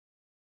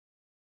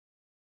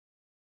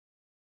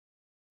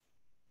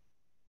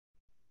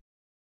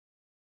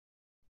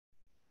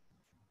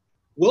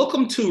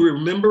Welcome to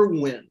Remember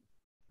When,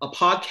 a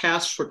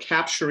podcast for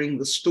capturing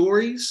the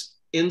stories,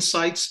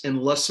 insights, and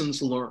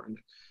lessons learned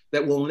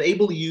that will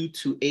enable you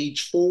to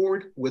age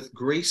forward with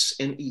grace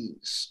and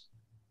ease.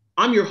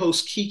 I'm your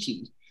host,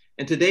 Kiki,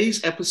 and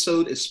today's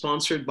episode is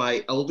sponsored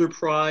by Elder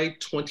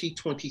Pride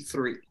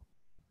 2023.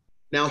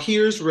 Now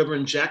here's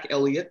Reverend Jack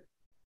Elliott,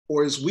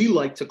 or as we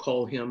like to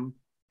call him,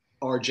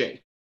 RJ.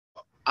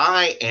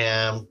 I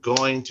am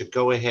going to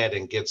go ahead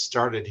and get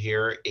started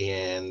here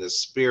in the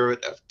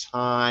spirit of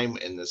time,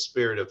 in the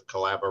spirit of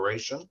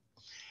collaboration,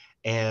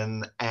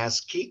 and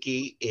ask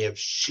Kiki if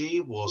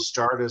she will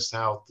start us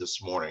out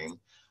this morning.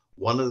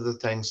 One of the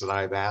things that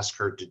I've asked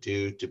her to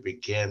do to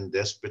begin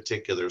this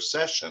particular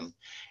session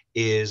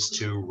is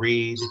to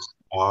read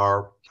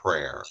our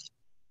prayer.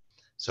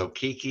 So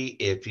Kiki,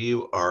 if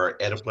you are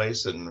at a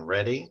place and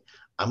ready,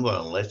 I'm going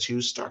to let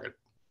you start.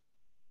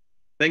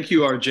 Thank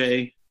you,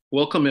 RJ.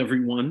 Welcome,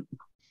 everyone.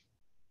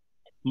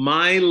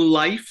 My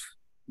life,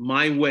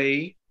 my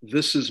way,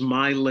 this is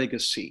my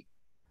legacy.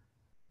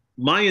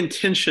 My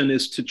intention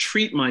is to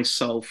treat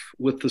myself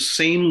with the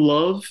same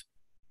love,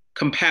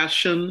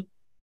 compassion,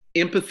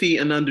 empathy,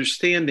 and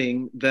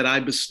understanding that I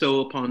bestow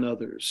upon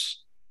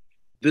others.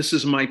 This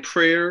is my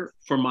prayer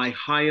for my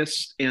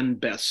highest and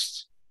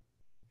best.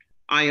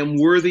 I am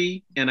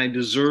worthy and I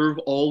deserve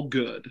all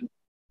good.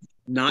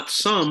 Not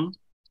some,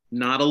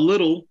 not a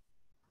little,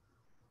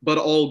 but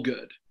all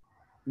good.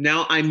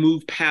 Now I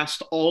move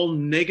past all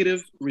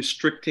negative,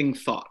 restricting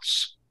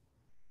thoughts.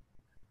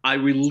 I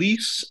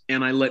release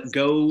and I let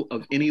go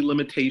of any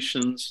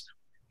limitations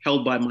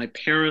held by my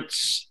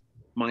parents,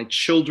 my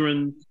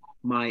children,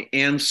 my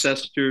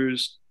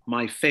ancestors,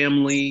 my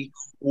family,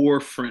 or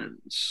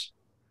friends.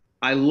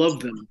 I love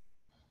them,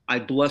 I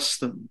bless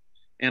them,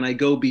 and I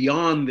go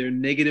beyond their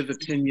negative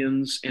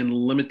opinions and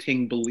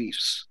limiting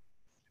beliefs.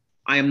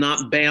 I am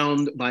not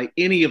bound by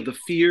any of the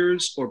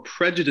fears or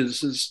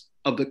prejudices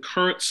of the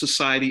current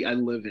society I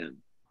live in.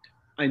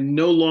 I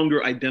no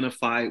longer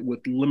identify with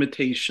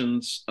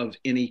limitations of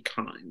any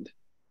kind.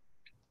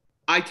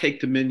 I take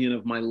dominion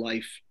of my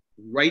life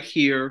right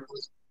here,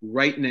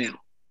 right now.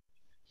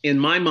 In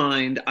my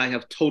mind, I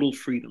have total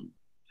freedom.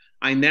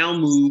 I now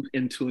move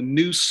into a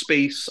new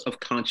space of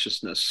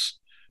consciousness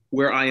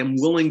where I am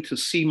willing to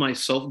see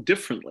myself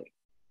differently.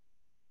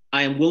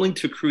 I am willing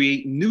to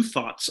create new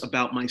thoughts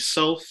about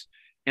myself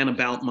and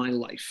about my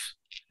life.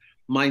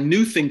 My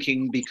new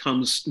thinking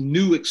becomes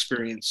new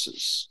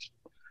experiences.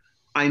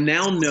 I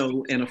now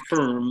know and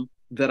affirm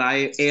that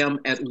I am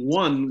at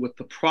one with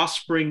the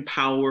prospering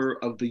power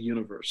of the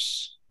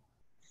universe.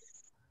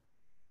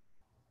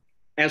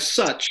 As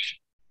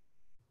such,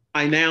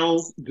 I now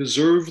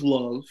deserve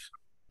love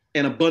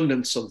and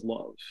abundance of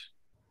love.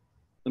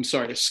 I'm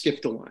sorry, I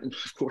skipped a line,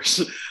 of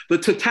course. The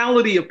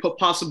totality of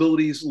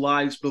possibilities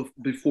lies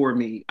before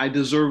me. I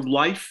deserve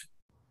life,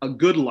 a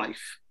good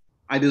life.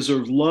 I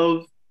deserve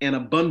love and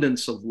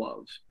abundance of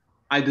love.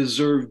 I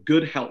deserve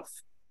good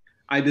health.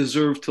 I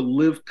deserve to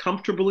live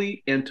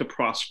comfortably and to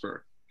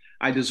prosper.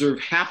 I deserve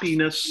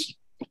happiness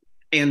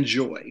and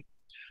joy.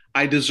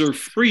 I deserve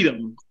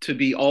freedom to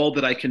be all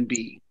that I can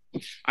be.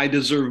 I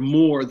deserve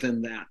more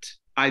than that.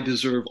 I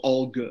deserve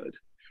all good.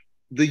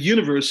 The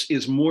universe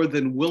is more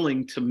than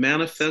willing to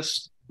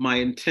manifest my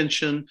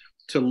intention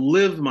to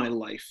live my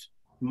life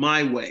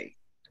my way,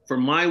 for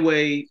my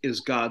way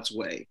is God's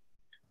way.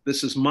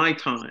 This is my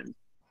time,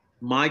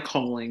 my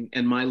calling,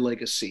 and my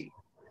legacy.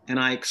 And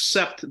I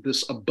accept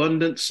this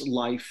abundance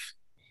life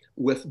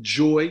with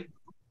joy,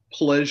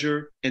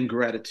 pleasure, and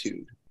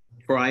gratitude.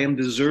 For I am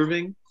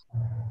deserving,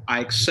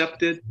 I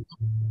accept it,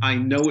 I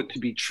know it to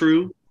be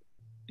true,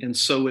 and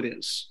so it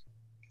is.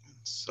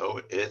 So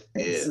it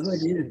is. So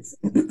it is.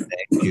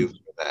 Thank you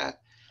for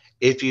that.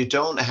 If you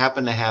don't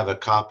happen to have a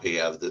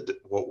copy of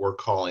what we're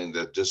calling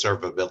the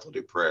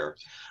deservability prayer,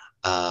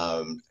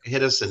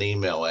 hit us an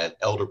email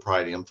at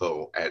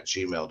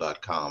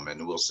elderprideinfo@gmail.com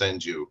and we'll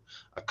send you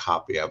a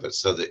copy of it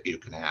so that you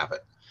can have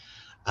it.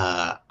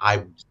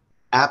 I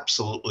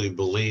absolutely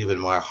believe in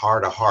my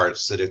heart of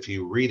hearts that if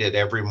you read it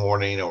every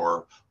morning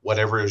or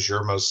whatever is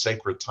your most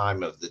sacred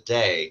time of the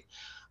day,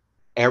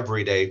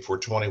 every day for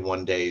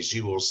 21 days,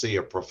 you will see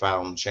a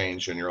profound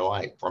change in your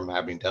life from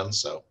having done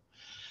so.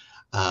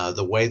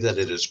 The way that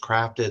it is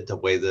crafted, the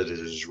way that it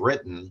is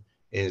written,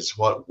 is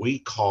what we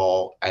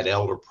call at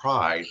Elder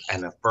Pride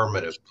an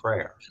affirmative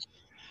prayer.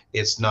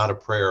 It's not a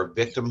prayer of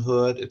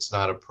victimhood. It's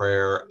not a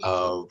prayer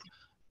of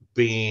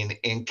being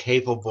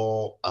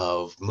incapable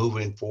of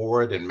moving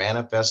forward and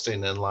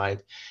manifesting in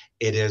life.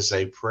 It is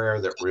a prayer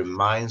that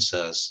reminds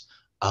us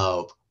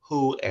of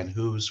who and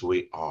whose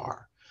we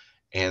are.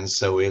 And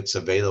so it's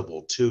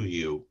available to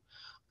you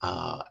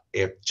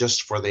if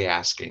just for the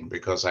asking,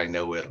 because I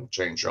know it'll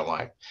change your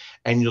life.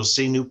 And you'll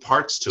see new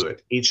parts to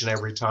it each and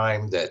every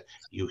time that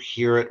you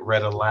hear it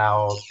read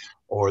aloud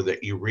or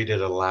that you read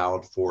it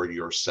aloud for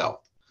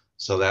yourself.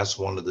 So that's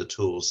one of the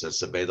tools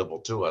that's available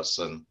to us.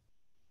 And,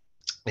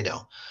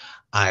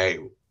 I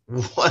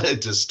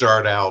wanted to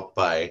start out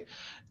by,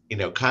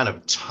 kind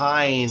of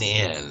tying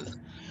in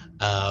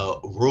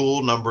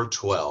rule number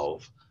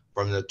 12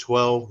 from the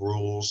 12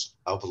 Rules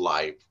of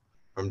Life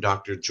from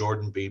Dr.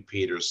 Jordan B.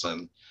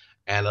 Peterson,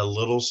 and a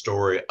little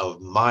story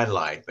of my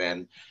life.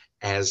 And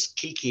as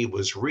Kiki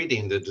was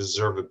reading the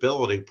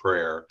deservability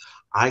prayer,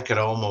 I could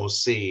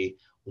almost see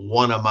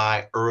one of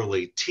my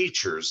early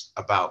teachers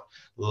about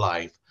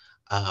life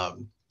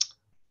um,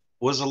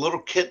 was a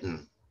little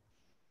kitten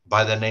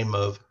by the name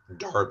of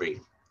Darby.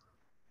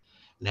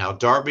 Now,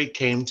 Darby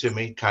came to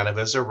me kind of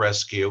as a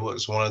rescue. It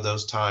was one of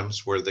those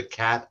times where the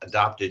cat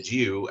adopted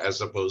you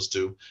as opposed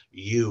to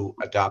you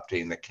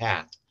adopting the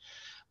cat.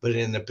 But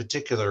in the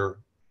particular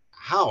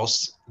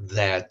house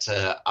that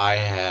I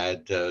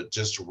had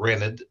just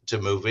rented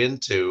to move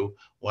into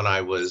when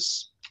I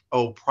was,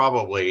 oh,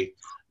 probably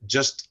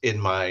just in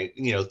my,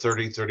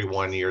 30,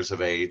 31 years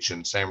of age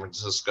in San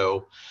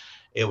Francisco.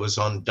 It was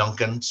on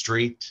Duncan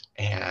Street,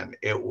 and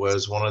it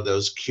was one of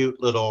those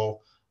cute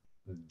little,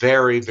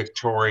 very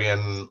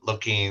Victorian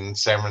looking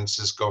San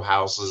Francisco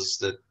houses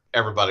that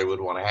everybody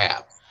would want to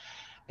have.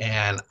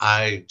 And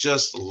I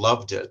just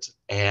loved it.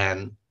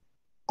 And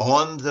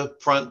on the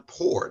front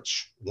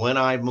porch, when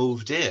I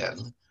moved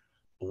in,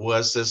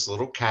 was this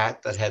little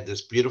cat that had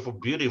this beautiful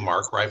beauty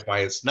mark right by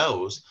its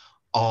nose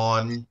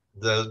on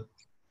the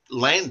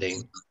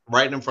landing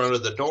right in front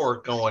of the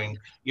door, going,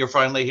 "You're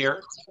finally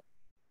here?"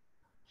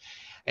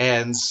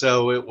 And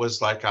so it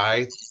was like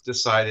I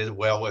decided,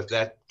 well, if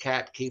that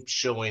cat keeps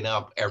showing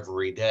up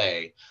every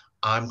day,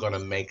 I'm going to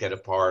make it a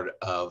part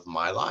of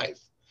my life.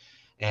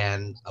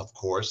 And of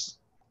course,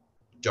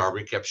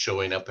 Darby kept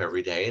showing up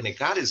every day, and he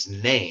got his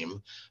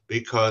name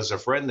because a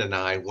friend and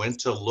I went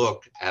to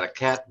look at a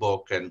cat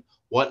book and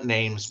what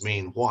names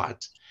mean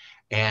what.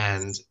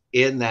 And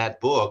in that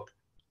book,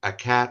 a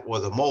cat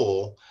with a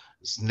mole's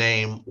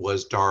name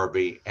was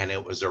Darby, and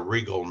it was a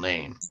regal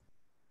name.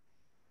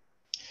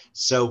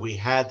 So we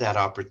had that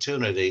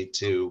opportunity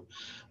to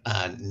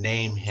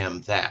name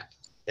him that.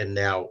 And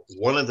now,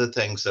 one of the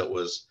things that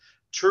was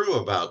true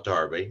about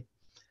Darby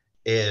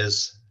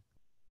is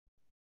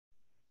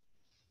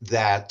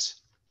that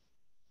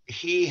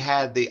he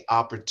had the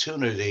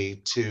opportunity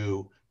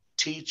to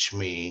teach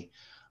me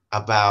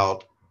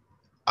about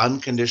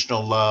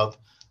unconditional love,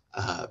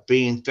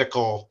 being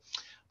fickle,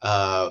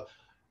 uh,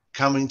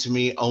 coming to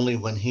me only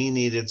when he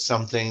needed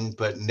something,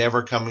 but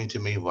never coming to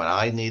me when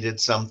I needed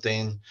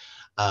something.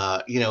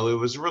 It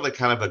was really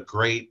kind of a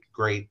great,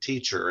 great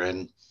teacher.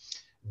 And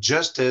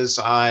just as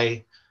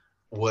I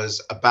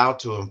was about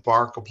to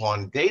embark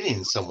upon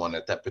dating someone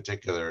at that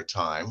particular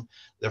time,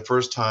 the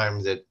first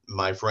time that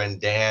my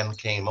friend Dan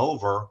came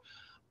over,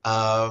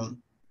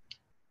 um,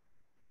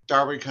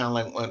 Darby kind of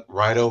like went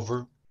right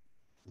over,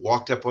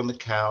 walked up on the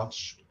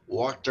couch,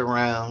 walked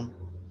around,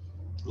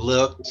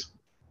 looked,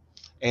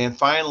 and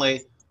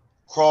finally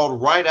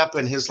crawled right up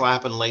in his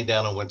lap and lay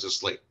down and went to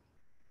sleep.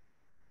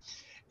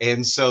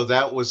 And so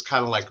that was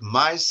kind of like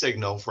my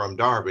signal from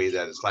Darby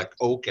that it's like,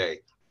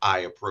 okay, I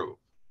approve.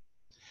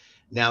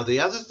 Now, the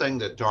other thing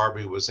that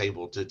Darby was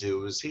able to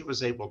do is he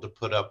was able to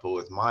put up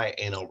with my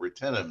anal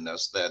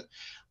retentiveness, that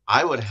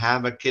I would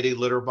have a kitty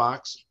litter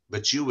box,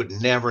 but you would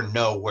never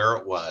know where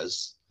it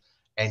was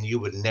and you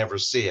would never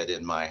see it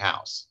in my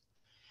house.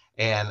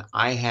 And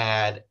I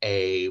had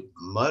a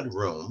mud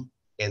room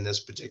in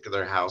this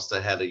particular house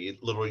that had a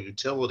little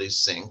utility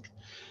sink,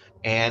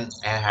 and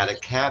I had a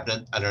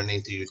cabinet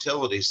underneath the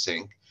utility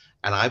sink.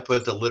 And I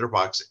put the litter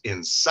box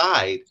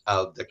inside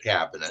of the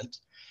cabinet.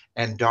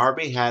 And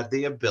Darby had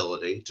the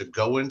ability to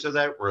go into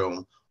that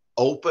room,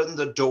 open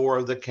the door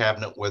of the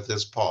cabinet with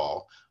his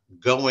paw,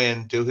 go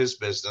in, do his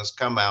business,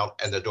 come out,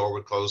 and the door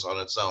would close on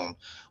its own.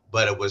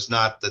 But it was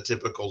not the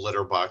typical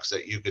litter box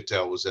that you could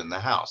tell was in the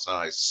house. And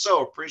I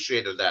so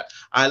appreciated that.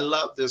 I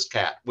love this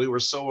cat. We were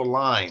so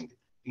aligned.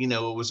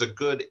 It was a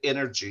good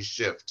energy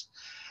shift.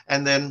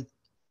 And then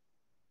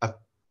a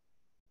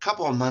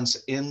couple of months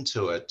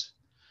into it,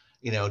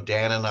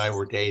 Dan and I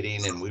were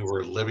dating and we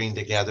were living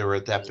together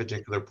at that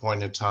particular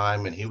point in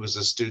time. And he was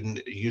a student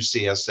at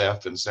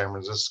UCSF in San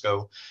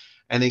Francisco.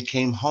 And he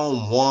came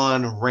home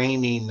one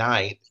rainy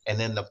night,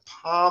 and in the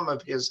palm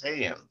of his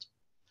hand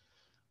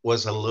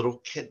was a little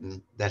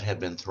kitten that had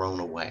been thrown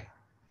away.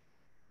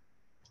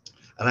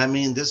 And I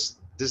mean,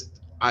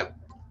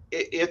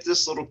 if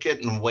this little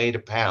kitten weighed a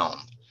pound,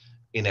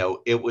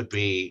 it would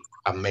be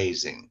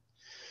amazing.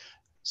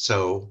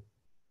 So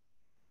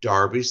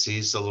Darby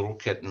sees the little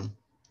kitten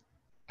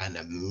and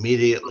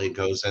immediately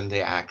goes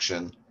into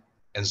action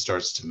and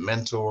starts to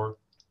mentor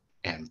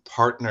and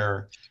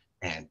partner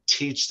and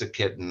teach the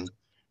kitten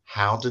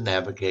how to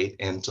navigate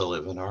and to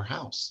live in our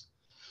house,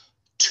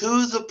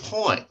 to the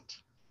point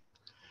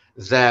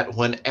that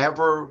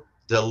whenever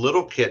the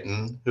little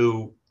kitten,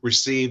 who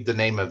received the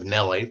name of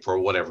Nellie for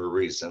whatever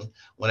reason,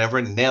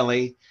 whenever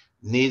Nellie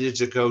needed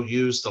to go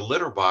use the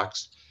litter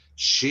box,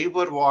 she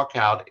would walk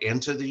out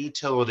into the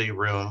utility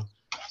room,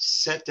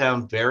 sit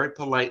down very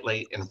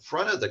politely in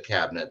front of the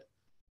cabinet,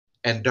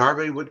 and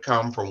Darby would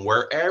come from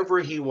wherever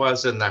he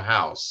was in the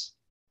house,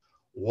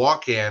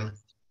 walk in,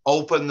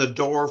 open the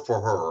door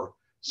for her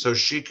so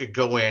she could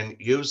go in,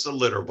 use the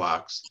litter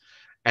box.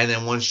 And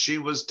then when she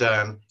was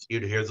done,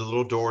 you'd hear the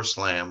little door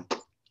slam,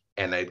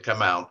 and they'd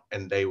come out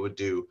and they would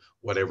do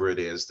whatever it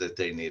is that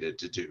they needed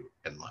to do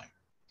in life.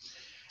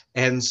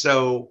 And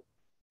so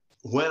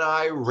when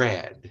I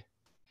read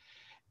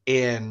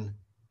in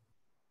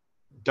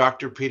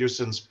Dr.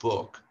 Peterson's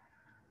book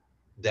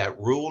that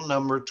rule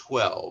number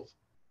 12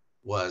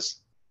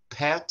 was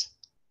pet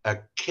a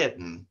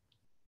kitten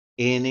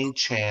any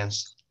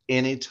chance,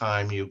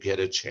 anytime you get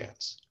a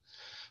chance.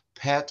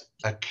 Pet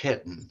a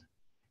kitten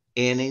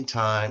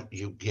anytime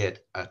you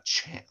get a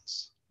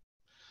chance.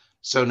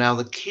 So now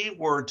the key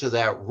word to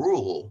that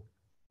rule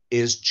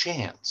is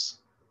chance.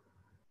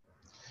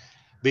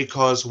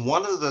 Because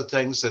one of the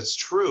things that's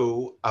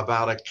true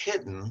about a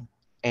kitten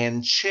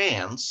and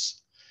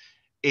chance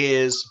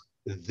is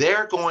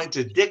they're going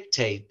to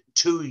dictate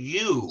to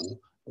you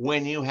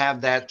when you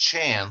have that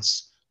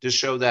chance to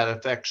show that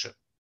affection.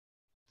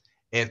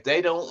 If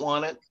they don't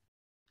want it,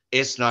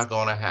 it's not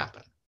going to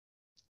happen.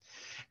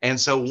 And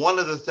so one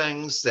of the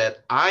things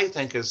that I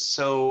think is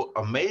so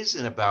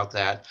amazing about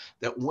that,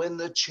 that when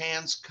the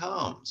chance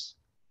comes,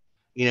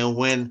 you know,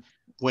 when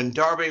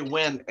Darby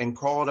went and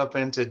crawled up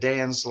into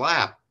Dan's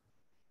lap,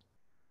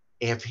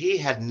 if he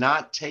had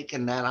not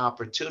taken that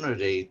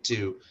opportunity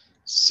to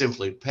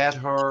simply pet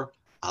her,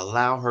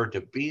 allow her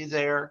to be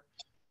there,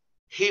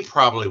 he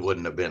probably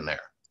wouldn't have been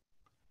there.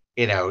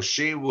 You know,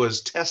 she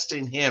was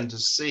testing him to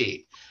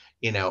see,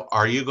 you know,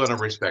 are you going to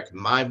respect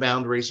my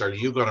boundaries? Are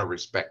you going to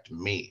respect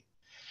me?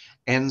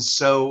 And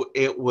so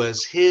it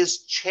was his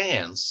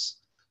chance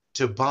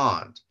to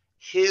bond,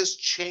 his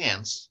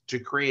chance to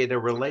create a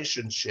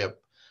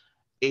relationship,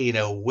 you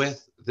know,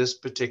 with this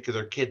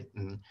particular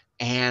kitten.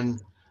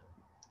 And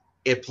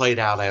it played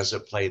out as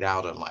it played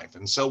out in life.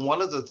 And so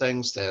one of the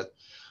things that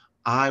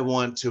I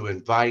want to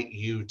invite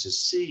you to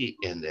see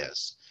in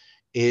this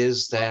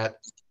is that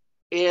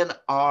in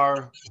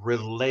our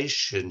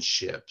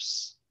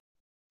relationships,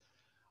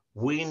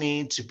 we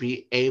need to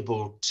be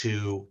able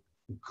to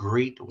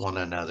greet one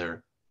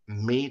another,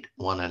 meet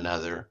one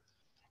another,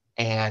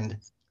 and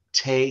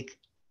take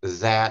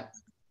that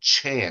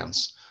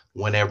chance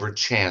whenever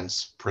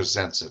chance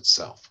presents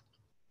itself.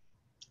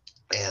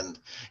 And,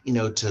 you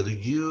know, to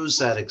use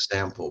that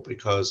example,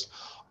 because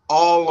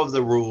all of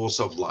the rules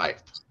of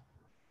life,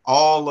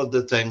 all of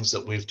the things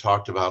that we've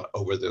talked about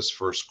over this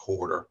first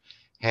quarter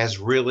has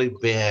really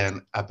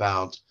been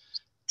about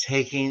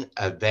taking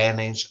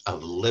advantage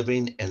of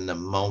living in the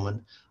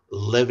moment,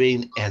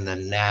 living in the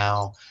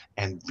now,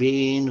 and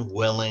being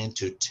willing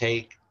to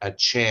take a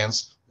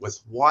chance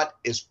with what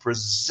is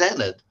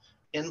presented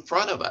in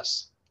front of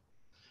us.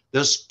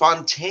 Those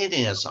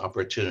spontaneous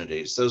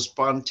opportunities, those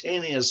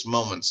spontaneous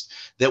moments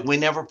that we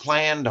never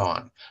planned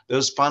on,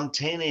 those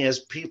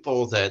spontaneous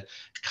people that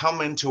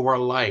come into our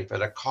life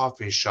at a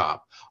coffee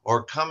shop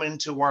or come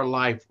into our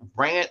life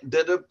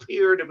that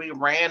appear to be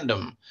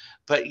random,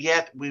 but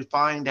yet we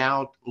find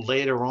out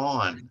later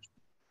on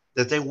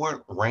that they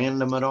weren't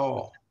random at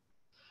all,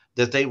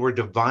 that they were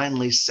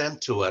divinely sent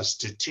to us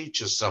to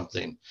teach us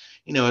something.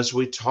 You know, as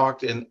we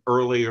talked in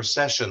earlier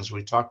sessions,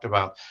 we talked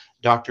about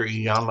Dr.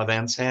 Ian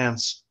Van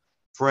Zandt's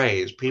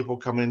phrase, people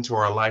come into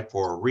our life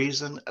for a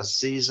reason, a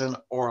season,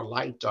 or a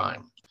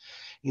lifetime.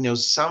 You know,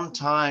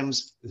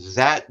 sometimes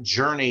that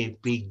journey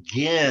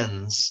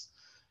begins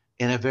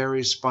in a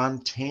very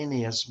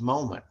spontaneous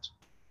moment,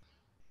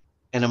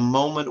 in a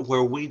moment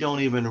where we don't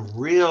even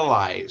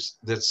realize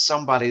that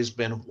somebody's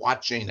been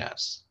watching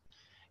us,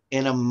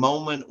 in a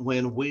moment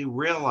when we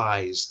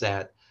realize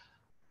that,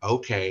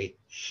 okay,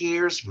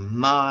 here's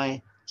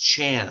my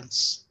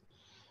chance.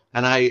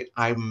 And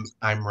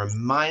I'm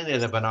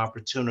reminded of an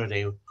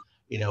opportunity.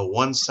 You know,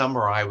 one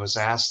summer I was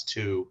asked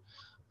to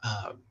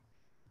uh,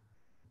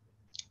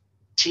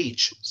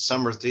 teach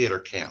summer theater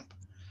camp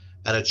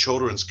at a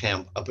children's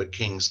camp up at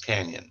Kings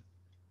Canyon,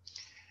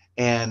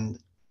 and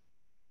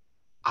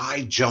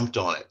I jumped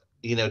on it.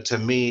 You know, to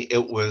me,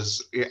 it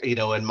was, you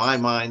know, in my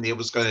mind, it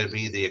was going to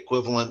be the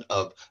equivalent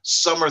of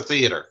summer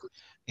theater,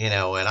 you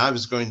know, and I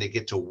was going to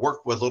get to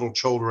work with little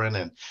children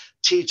and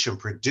teach and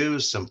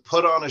produce and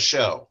put on a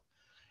show.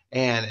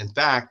 And in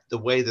fact, the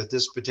way that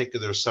this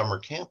particular summer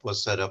camp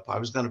was set up, I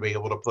was going to be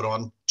able to put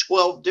on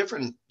 12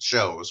 different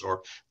shows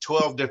or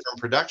 12 different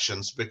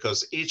productions,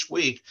 because each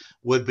week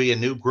would be a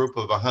new group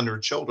of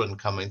 100 children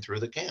coming through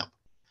the camp.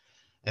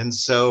 And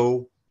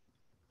so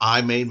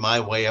I made my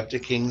way up to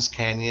Kings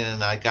Canyon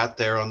and I got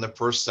there on the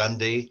first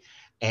Sunday.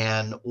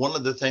 And one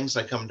of the things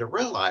I come to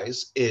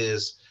realize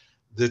is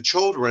the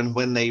children,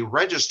 when they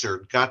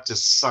registered, got to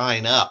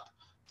sign up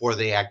for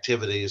the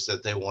activities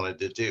that they wanted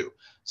to do.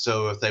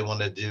 So if they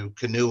wanted to do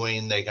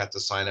canoeing, they got to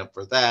sign up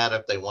for that.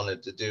 If they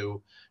wanted to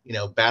do, you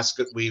know,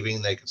 basket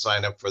weaving, they could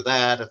sign up for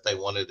that. If they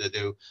wanted to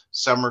do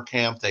summer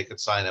camp, they could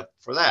sign up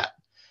for that.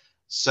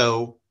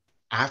 So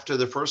after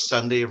the first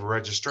Sunday of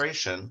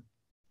registration,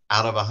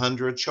 out of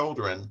 100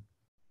 children,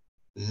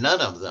 none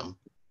of them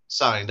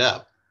signed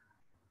up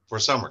for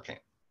summer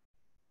camp,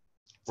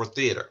 for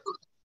theater.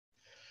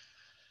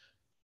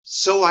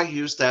 So I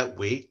used that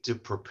week to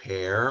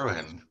prepare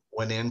and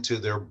went into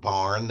their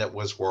barn that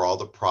was where all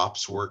the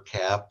props were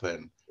kept.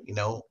 And, you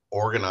know,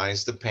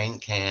 organized the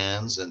paint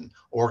cans and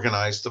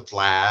organized the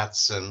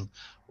flats and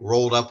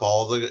rolled up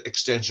all the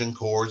extension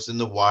cords and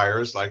the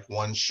wires like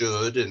one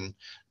should, and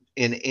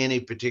in any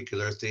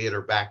particular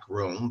theater back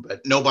room, but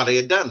nobody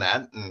had done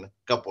that in a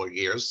couple of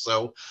years.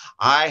 So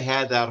I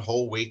had that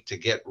whole week to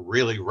get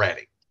really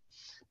ready,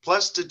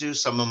 plus to do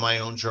some of my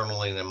own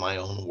journaling and my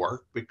own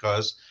work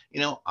because,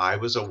 I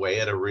was away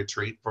at a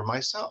retreat for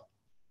myself.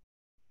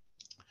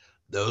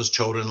 Those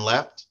children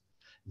left.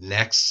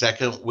 Next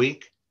second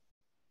week,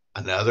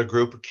 another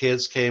group of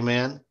kids came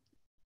in.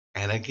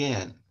 And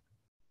again,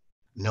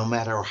 no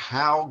matter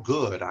how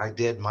good I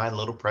did my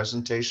little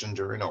presentation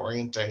during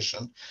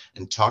orientation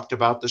and talked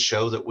about the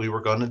show that we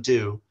were going to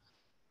do,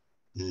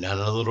 none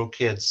of the little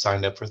kids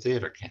signed up for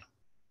theater camp.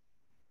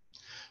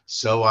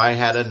 So I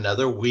had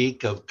another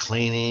week of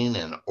cleaning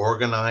and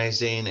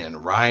organizing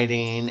and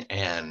writing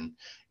and,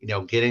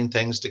 getting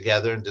things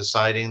together and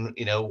deciding,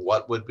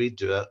 what would be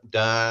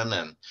done.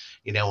 And,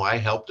 I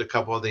helped a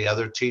couple of the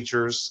other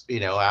teachers,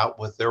 out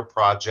with their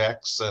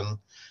projects and,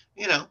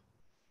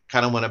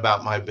 kind of went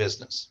about my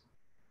business.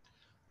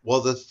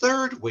 Well, the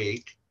third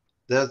week,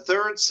 the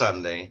third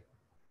Sunday,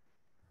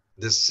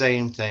 the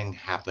same thing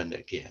happened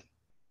again.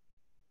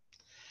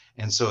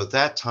 And so at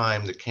that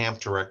time, the camp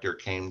director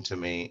came to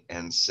me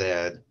and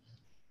said,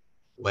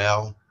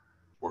 well,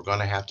 we're going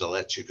to have to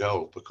let you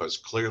go because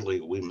clearly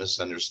we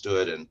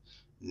misunderstood and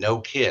no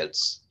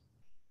kids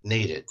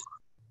needed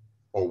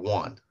or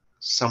want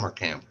summer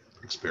camp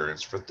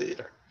experience for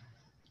theater.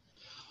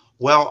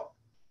 Well,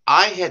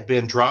 I had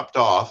been dropped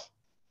off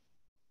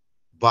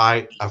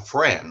by a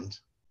friend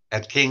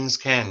at Kings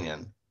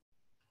Canyon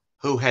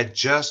who had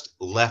just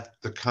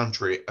left the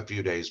country a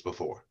few days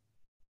before.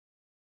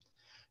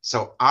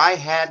 So I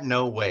had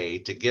no way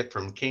to get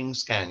from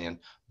Kings Canyon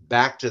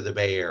back to the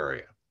Bay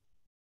Area.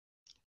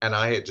 And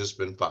I had just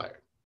been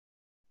fired.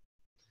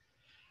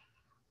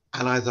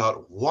 And I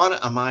thought,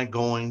 what am I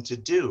going to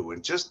do?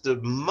 And just the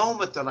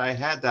moment that I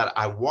had that,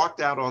 I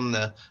walked out on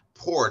the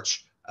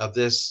porch of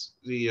this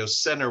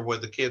center where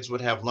the kids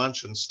would have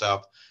lunch and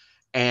stuff.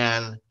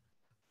 And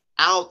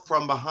out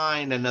from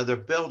behind another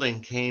building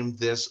came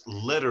this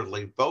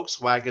literally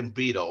Volkswagen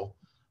Beetle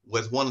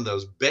with one of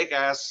those big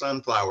ass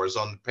sunflowers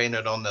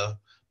painted on the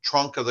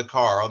trunk of the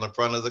car, on the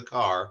front of the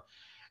car.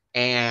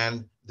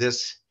 And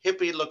this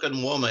hippie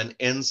looking woman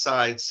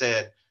inside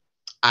said,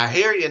 I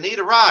hear you need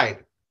a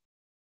ride.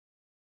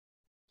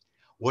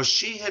 Well,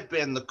 she had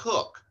been the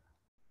cook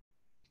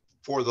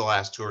for the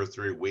last 2 or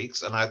 3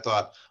 weeks. And I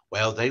thought,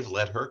 well, they've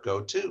let her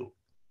go too.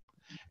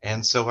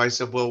 And so I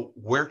said, well,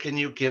 where can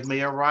you give me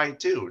a ride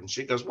to? And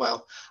she goes,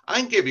 well, I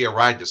can give you a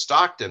ride to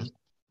Stockton. And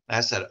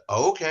I said,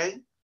 okay.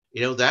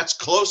 That's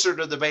closer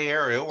to the Bay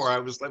Area where I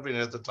was living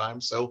at the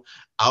time. So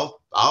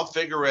I'll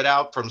figure it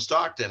out from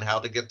Stockton how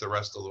to get the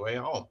rest of the way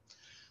home.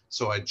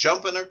 So I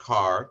jump in her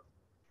car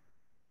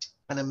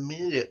and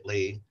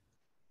immediately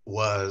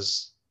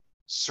was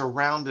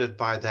surrounded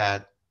by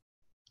that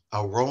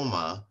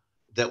aroma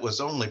that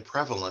was only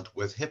prevalent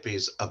with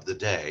hippies of the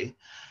day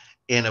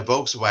in a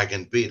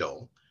Volkswagen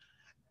Beetle.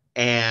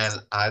 And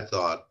I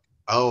thought,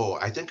 oh,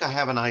 I think I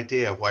have an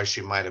idea of why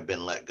she might have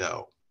been let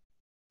go.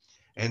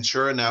 And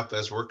sure enough,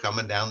 as we're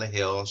coming down the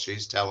hill,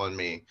 she's telling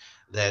me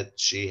that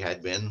she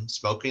had been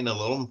smoking a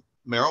little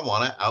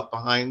marijuana out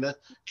behind the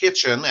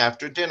kitchen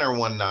after dinner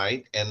one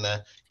night. And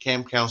the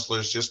camp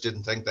counselors just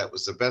didn't think that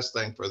was the best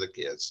thing for the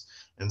kids.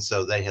 And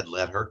so they had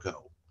let her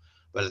go.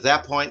 But at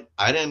that point,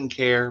 I didn't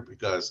care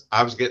because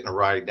I was getting a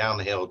ride down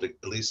the hill to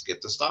at least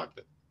get to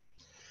Stockton.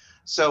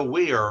 So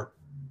we are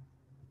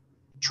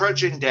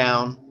trudging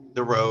down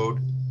the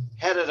road,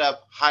 headed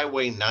up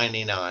Highway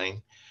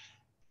 99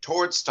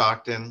 towards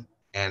Stockton.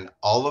 And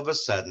all of a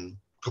sudden,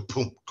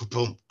 kapoom,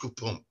 kapoom,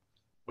 kapoom,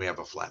 we have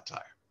a flat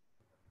tire.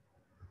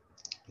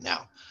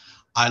 Now,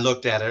 I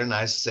looked at her and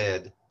I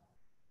said,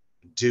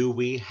 do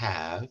we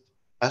have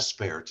a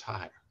spare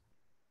tire?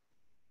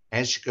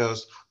 And she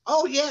goes,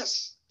 oh,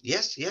 yes,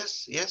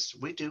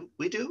 we do.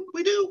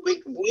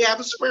 We have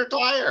a spare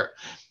tire.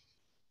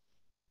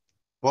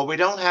 What we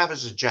don't have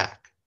is a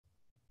jack.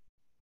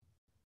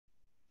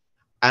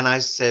 And I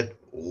said,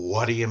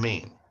 what do you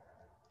mean?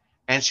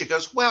 And she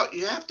goes, well,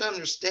 you have to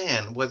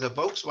understand with a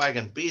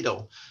Volkswagen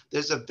Beetle,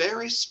 there's a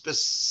very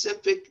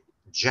specific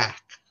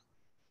jack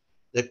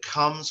that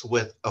comes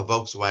with a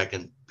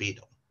Volkswagen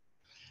Beetle.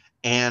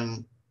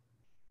 And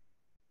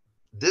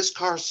this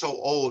car's so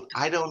old,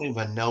 I don't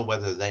even know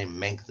whether they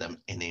make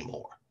them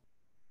anymore.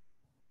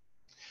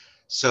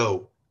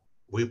 So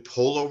we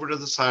pull over to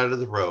the side of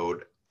the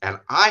road, and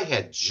I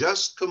had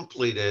just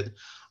completed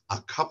a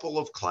couple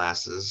of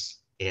classes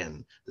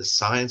in the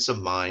science of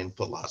mind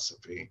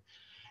philosophy.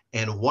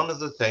 And one of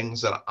the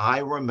things that I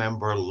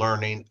remember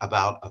learning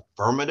about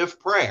affirmative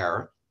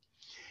prayer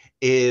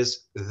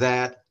is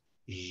that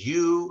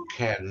you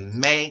can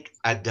make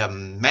a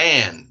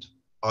demand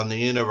on the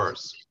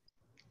universe,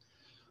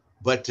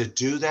 but to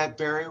do that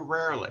very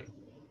rarely.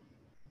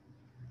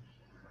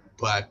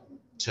 But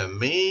to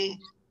me,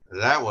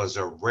 that was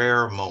a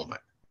rare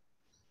moment.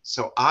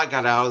 So I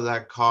got out of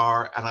that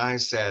car and I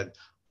said,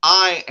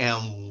 I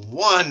am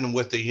one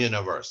with the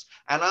universe.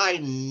 And I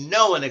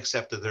know and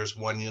accept that there's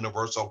one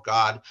universal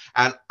God.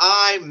 And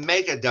I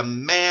make a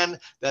demand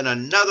that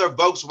another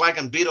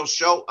Volkswagen Beetle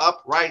show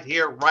up right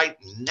here, right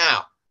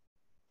now.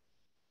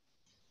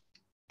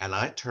 And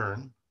I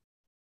turned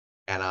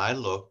and I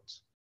looked,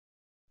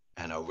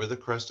 and over the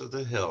crest of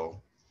the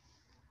hill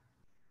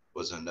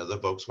was another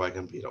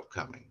Volkswagen Beetle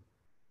coming.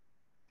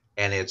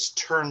 And its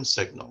turn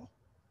signal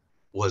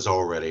was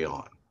already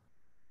on.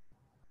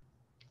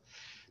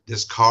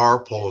 This car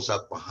pulls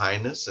up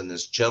behind us, and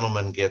this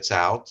gentleman gets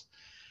out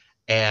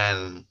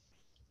and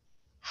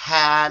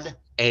had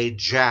a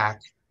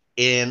jack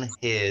in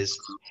his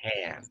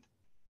hand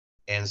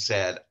and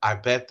said, I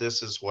bet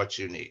this is what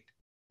you need.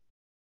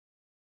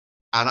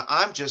 And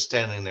I'm just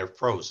standing there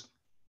frozen,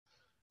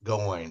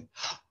 going,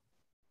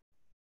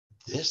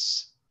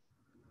 this,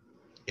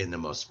 in the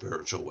most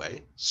spiritual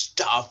way,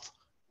 stuff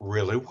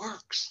really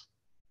works.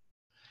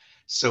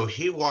 So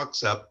he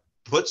walks up,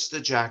 puts the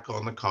jack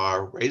on the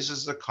car,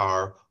 raises the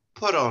car,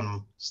 put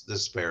on the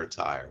spare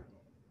tire,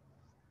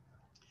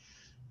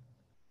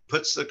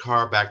 puts the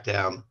car back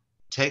down,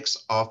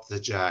 takes off the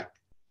jack,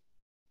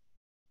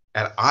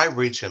 and I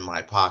reach in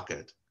my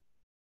pocket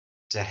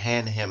to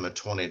hand him a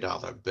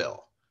 $20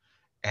 bill.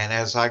 And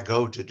as I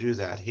go to do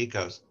that, he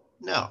goes,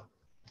 no,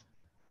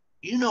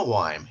 you know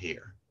why I'm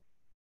here.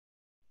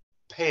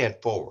 Pay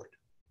it forward.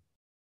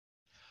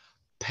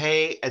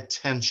 Pay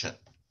attention.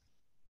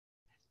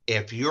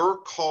 If you're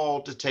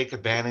called to take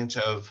advantage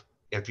of,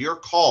 if you're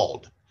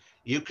called,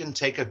 you can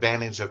take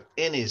advantage of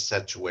any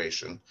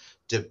situation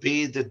to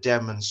be the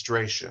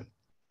demonstration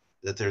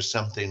that there's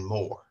something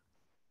more.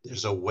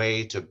 There's a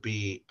way to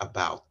be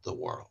about the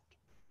world.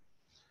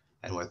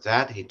 And with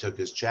that, he took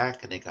his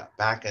jack and he got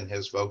back in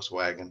his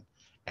Volkswagen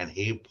and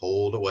he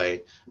pulled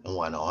away and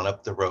went on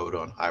up the road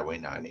on Highway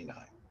 99.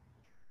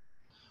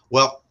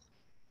 Well,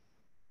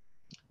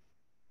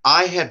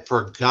 I had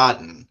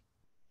forgotten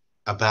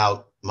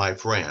about my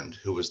friend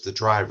who was the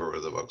driver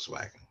of the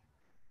Volkswagen.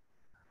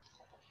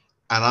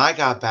 And I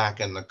got back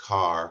in the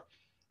car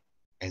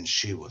and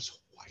she was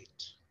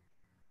white.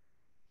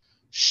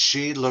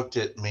 She looked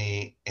at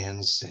me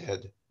and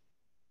said,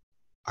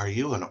 are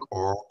you an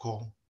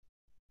oracle?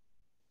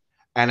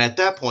 And at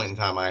that point in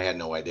time, I had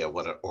no idea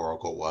what an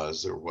oracle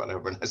was or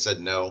whatever. And I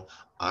said, no,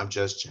 I'm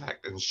just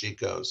Jack. And she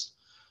goes,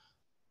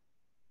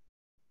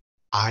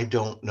 I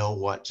don't know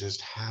what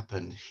just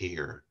happened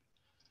here,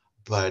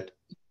 but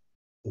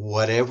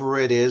whatever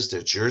it is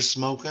that you're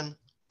smoking,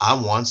 I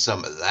want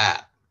some of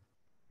that.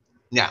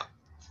 Now,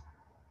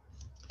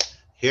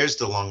 here's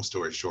the long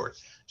story short.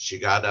 She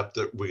got up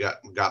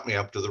got me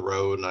up to the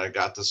road, and I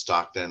got to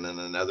Stockton, and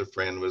another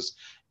friend was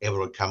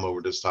able to come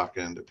over to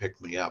Stockton to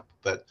pick me up.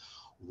 But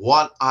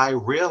what I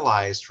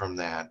realized from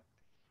that,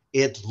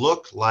 it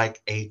looked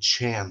like a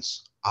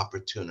chance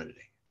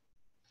opportunity.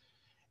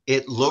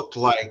 It looked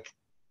like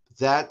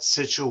that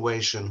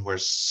situation where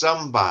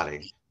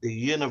somebody, the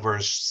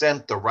universe,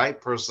 sent the right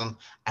person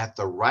at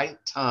the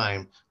right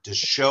time to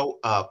show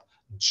up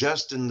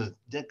just in the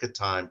nick of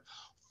time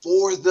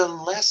for the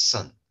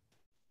lesson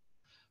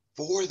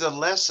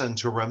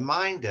to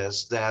remind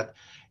us that,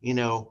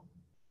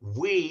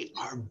 we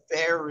are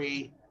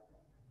very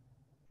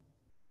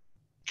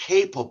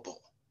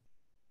capable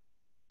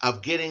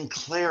of getting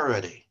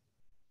clarity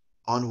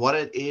on what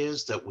it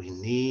is that we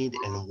need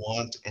and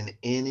want in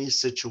any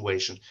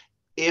situation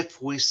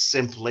if we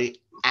simply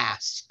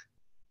ask.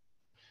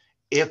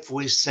 If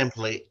we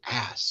simply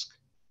ask.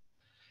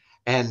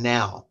 And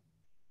now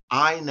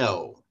I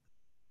know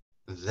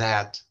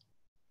that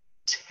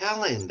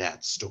telling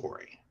that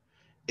story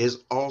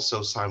is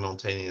also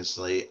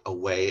simultaneously a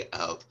way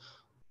of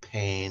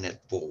paying it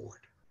forward,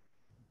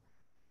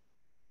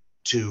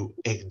 to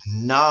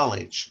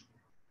acknowledge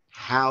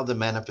how the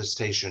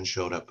manifestation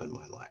showed up in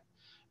my life,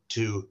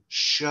 to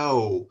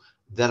show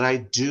that I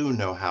do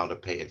know how to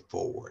pay it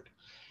forward.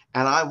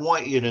 And I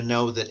want you to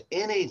know that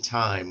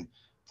anytime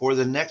for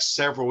the next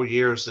several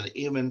years and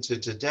even to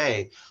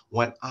today,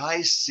 when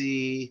I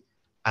see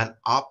an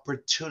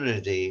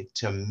opportunity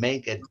to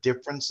make a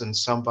difference in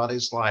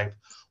somebody's life,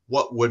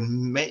 what would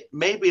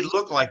maybe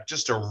look like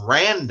just a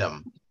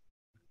random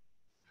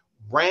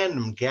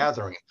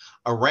gathering,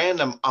 a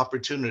random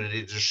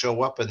opportunity to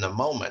show up in the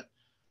moment,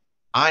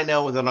 I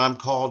know that I'm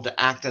called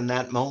to act in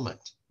that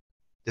moment.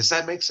 Does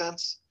that make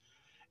sense?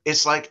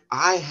 It's like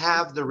I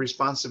have the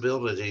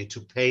responsibility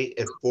to pay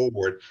it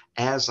forward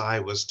as I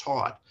was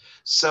taught.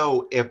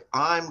 So if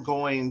I'm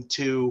going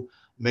to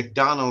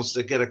McDonald's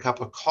to get a cup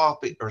of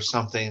coffee or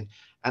something,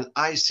 and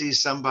I see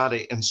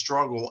somebody in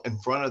struggle in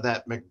front of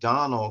that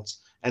McDonald's,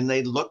 and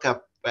they look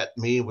up at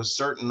me with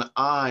certain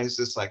eyes,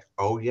 it's like,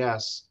 oh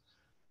yes,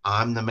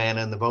 I'm the man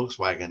in the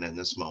Volkswagen in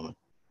this moment.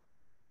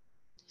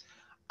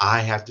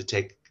 I have to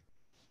take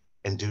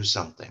and do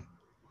something.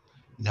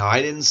 Now,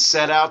 I didn't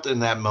set out in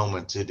that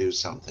moment to do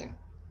something,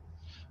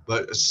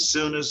 but as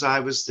soon as I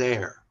was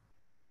there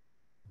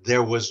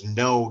was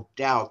no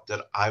doubt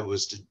that I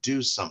was to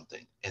do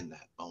something in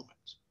that moment.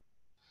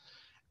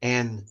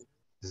 And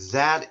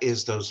that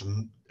is those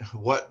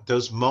what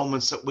those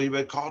moments that we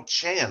would call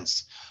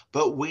chance.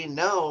 But we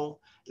know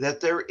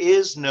that there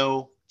is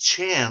no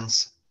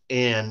chance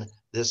in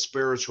this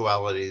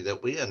spirituality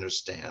that we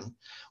understand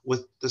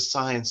with the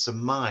science of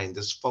mind,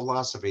 this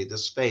philosophy,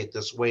 this faith,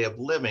 this way of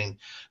living.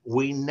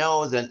 We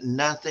know that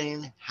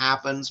nothing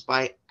happens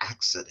by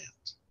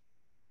accident,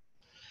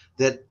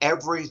 that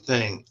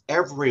everything,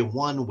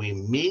 everyone we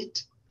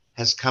meet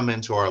has come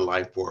into our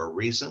life for a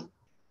reason,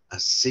 a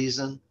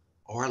season,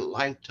 or a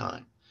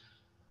lifetime.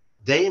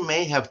 They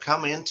may have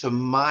come into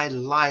my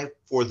life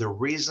for the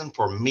reason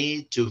for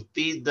me to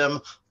feed them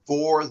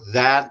for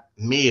that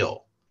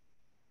meal,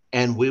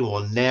 and we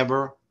will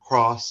never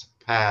cross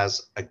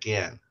paths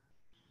again.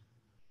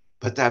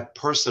 But that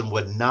person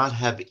would not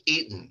have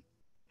eaten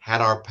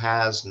had our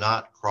paths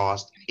not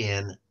crossed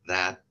in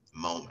that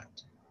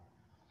moment.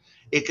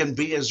 It can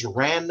be as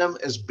random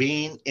as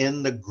being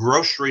in the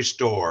grocery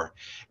store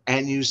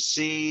and you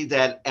see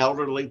that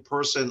elderly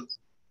person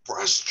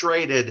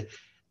frustrated,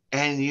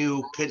 and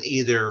you can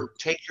either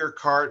take your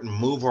cart and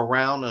move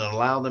around and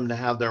allow them to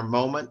have their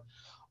moment,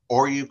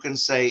 or you can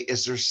say,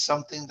 is there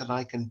something that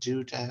I can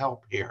do to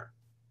help here?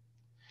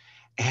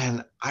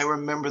 And I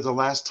remember the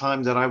last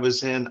time that I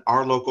was in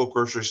our local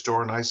grocery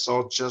store and I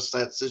saw just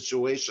that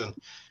situation.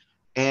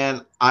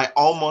 And I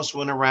almost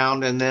went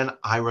around, and then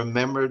I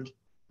remembered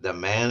the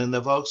man in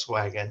the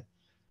Volkswagen.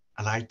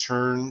 And I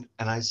turned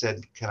and I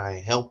said, can I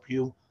help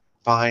you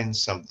find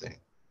something?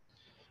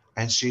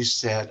 And she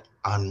said,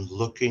 I'm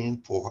looking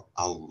for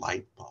a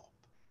light bulb.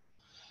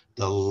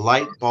 The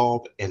light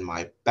bulb in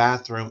my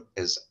bathroom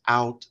is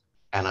out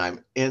and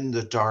I'm in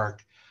the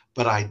dark,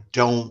 but I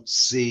don't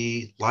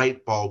see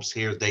light bulbs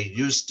here. They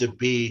used to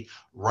be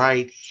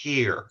right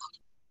here.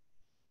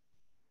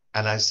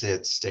 And I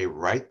said, stay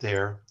right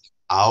there.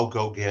 I'll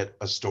go get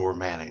a store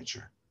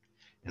manager.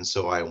 And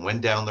so I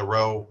went down the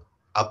row,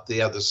 up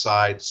the other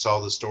side, saw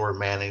the store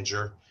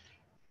manager,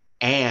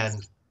 and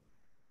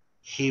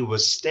he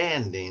was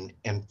standing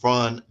in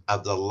front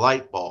of the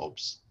light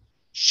bulbs.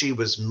 She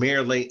was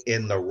merely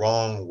in the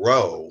wrong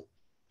row.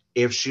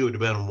 If she would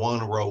have been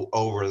one row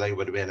over, they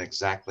would have been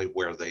exactly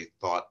where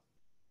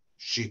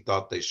she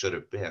thought they should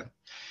have been.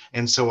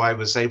 And so I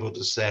was able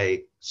to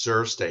say,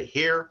 sir, stay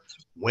here,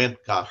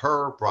 went, got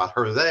her, brought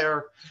her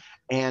there,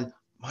 and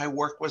my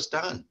work was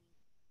done.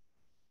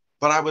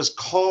 But I was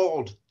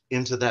called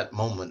into that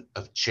moment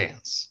of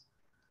chance.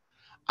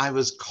 I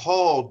was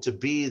called to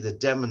be the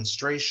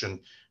demonstration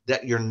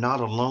that you're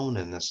not alone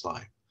in this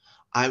life.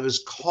 I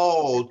was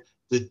called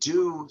to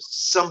do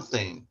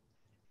something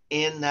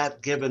in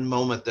that given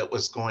moment that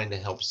was going to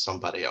help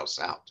somebody else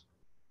out.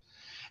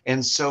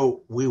 And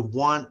so we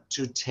want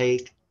to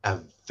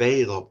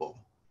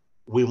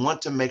we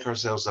want to make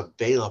ourselves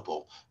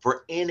available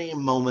for any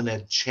moment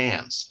and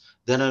chance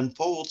that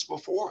unfolds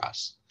before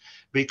us,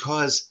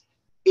 because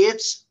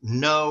it's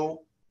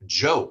no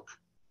joke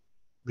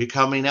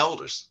becoming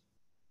elders.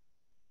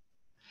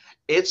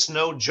 It's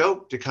no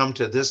joke to come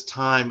to this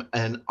time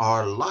in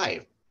our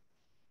life.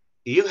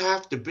 You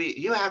have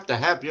to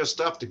have your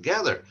stuff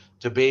together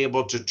to be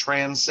able to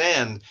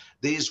transcend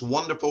these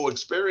wonderful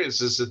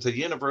experiences that the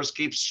universe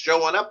keeps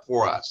showing up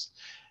for us.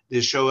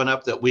 Is showing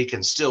up that we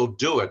can still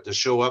do it, to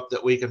show up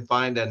that we can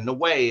find a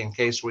way in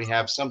case we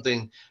have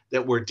something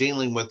that we're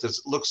dealing with that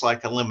looks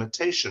like a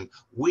limitation.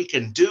 We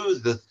can do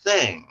the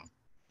thing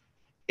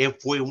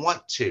if we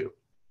want to.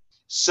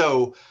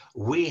 So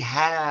we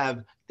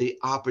have the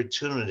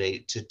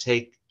opportunity to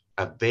take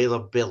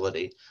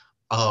availability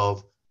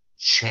of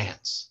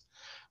chance.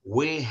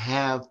 We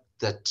have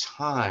the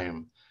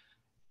time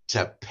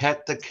to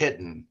pet the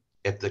kitten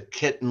if the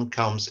kitten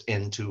comes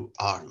into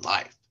our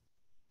life.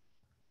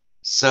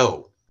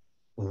 So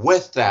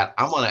with that,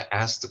 I want to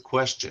ask the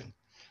question,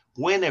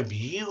 when have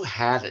you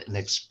had an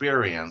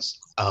experience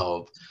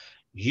of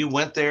you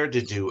went there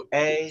to do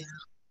A,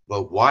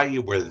 but while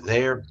you were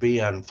there, B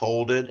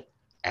unfolded,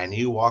 and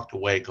you walked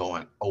away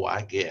going, oh,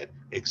 I get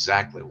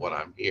exactly what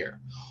I'm here?